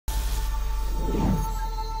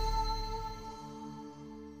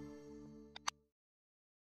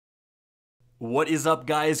What is up,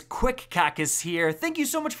 guys? Quick Kackis here. Thank you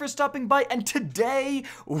so much for stopping by, and today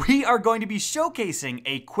we are going to be showcasing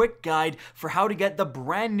a quick guide for how to get the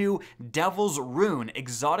brand new Devil's Rune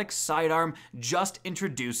exotic sidearm just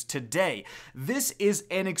introduced today. This is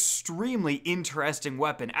an extremely interesting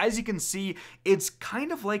weapon. As you can see, it's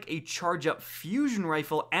kind of like a charge-up fusion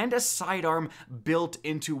rifle and a sidearm built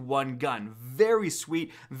into one gun. Very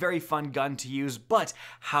sweet, very fun gun to use, but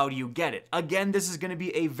how do you get it? Again, this is going to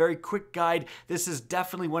be a very quick guide. This is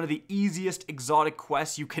definitely one of the easiest exotic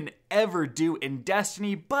quests you can ever do in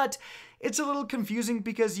Destiny, but it's a little confusing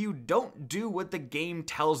because you don't do what the game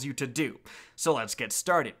tells you to do. So let's get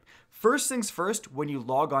started. First things first, when you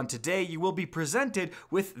log on today, you will be presented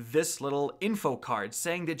with this little info card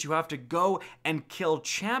saying that you have to go and kill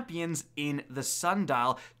champions in the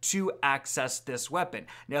sundial to access this weapon.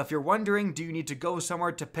 Now, if you're wondering, do you need to go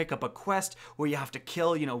somewhere to pick up a quest where you have to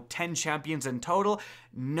kill, 10 champions in total?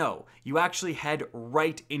 No, you actually head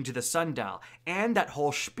right into the sundial. And that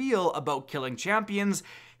whole spiel about killing champions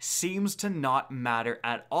seems to not matter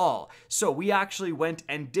at all. So we actually went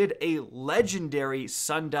and did a legendary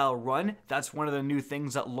sundial run. That's one of the new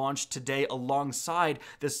things that launched today alongside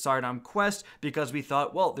this sidearm quest, because we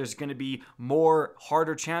thought, well, there's going to be more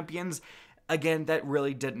harder champions. Again, that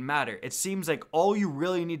really didn't matter. It seems like all you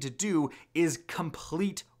really need to do is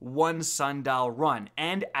complete one sundial run.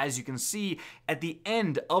 And as you can see, at the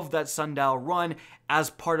end of that sundial run, as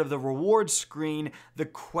part of the reward screen, the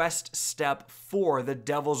quest step for the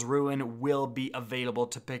Devil's Rune will be available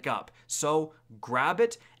to pick up. So grab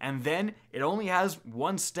it, and then it only has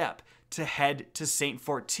one step to head to Saint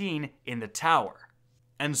 14 in the tower.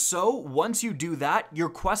 And so, once you do that, your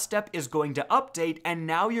quest step is going to update, and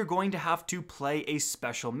now you're going to have to play a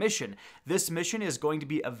special mission. This mission is going to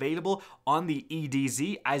be available on the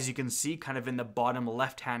EDZ, as you can see, kind of in the bottom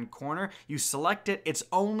left-hand corner. You select it, it's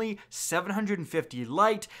only 750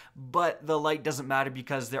 light, but the light doesn't matter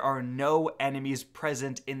because there are no enemies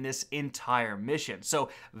present in this entire mission. So,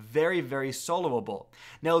 very, very soloable.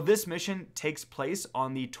 Now, this mission takes place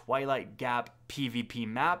on the Twilight Gap PvP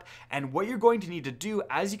map, and what you're going to need to do,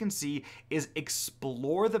 as you can see, is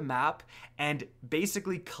explore the map and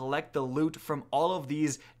basically collect the loot from all of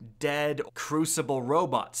these dead Crucible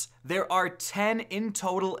robots. There are 10 in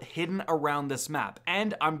total hidden around this map,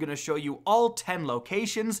 and I'm going to show you all 10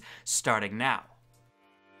 locations starting now.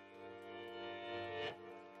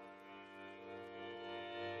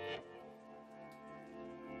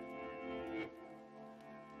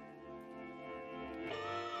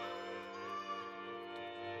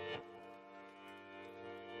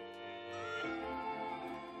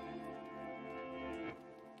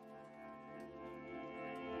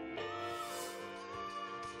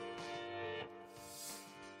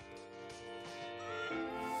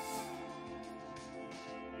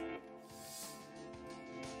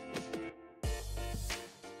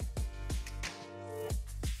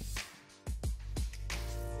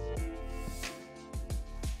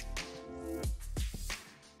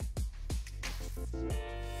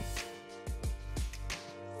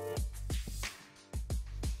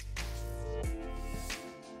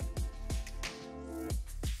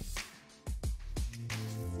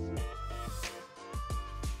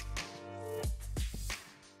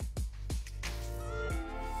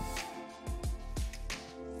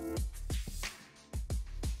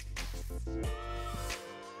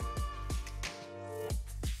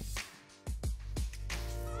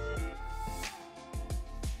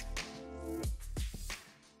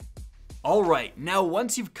 Alright, now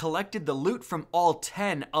once you've collected the loot from all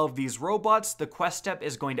 10 of these robots, the quest step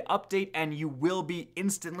is going to update and you will be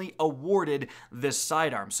instantly awarded this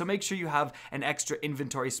sidearm. So make sure you have an extra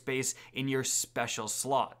inventory space in your special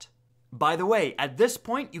slot. By the way, at this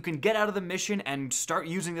point, you can get out of the mission and start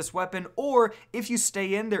using this weapon, or if you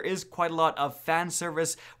stay in, there is quite a lot of fan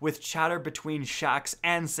service with chatter between Shax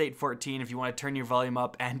and Saint 14 if you want to turn your volume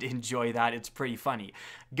up and enjoy that. It's pretty funny.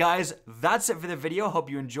 Guys, that's it for the video. Hope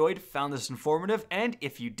you enjoyed, found this informative, and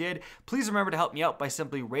if you did, please remember to help me out by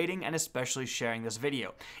simply rating and especially sharing this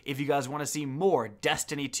video. If you guys want to see more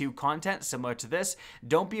Destiny 2 content similar to this,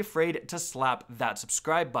 don't be afraid to slap that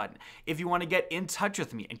subscribe button. If you want to get in touch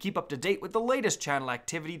with me and keep up to date with the latest channel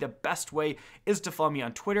activity, the best way is to follow me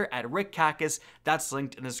on Twitter at RickKackis. That's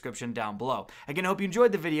linked in the description down below. Again, I hope you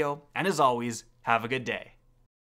enjoyed the video, and as always, have a good day.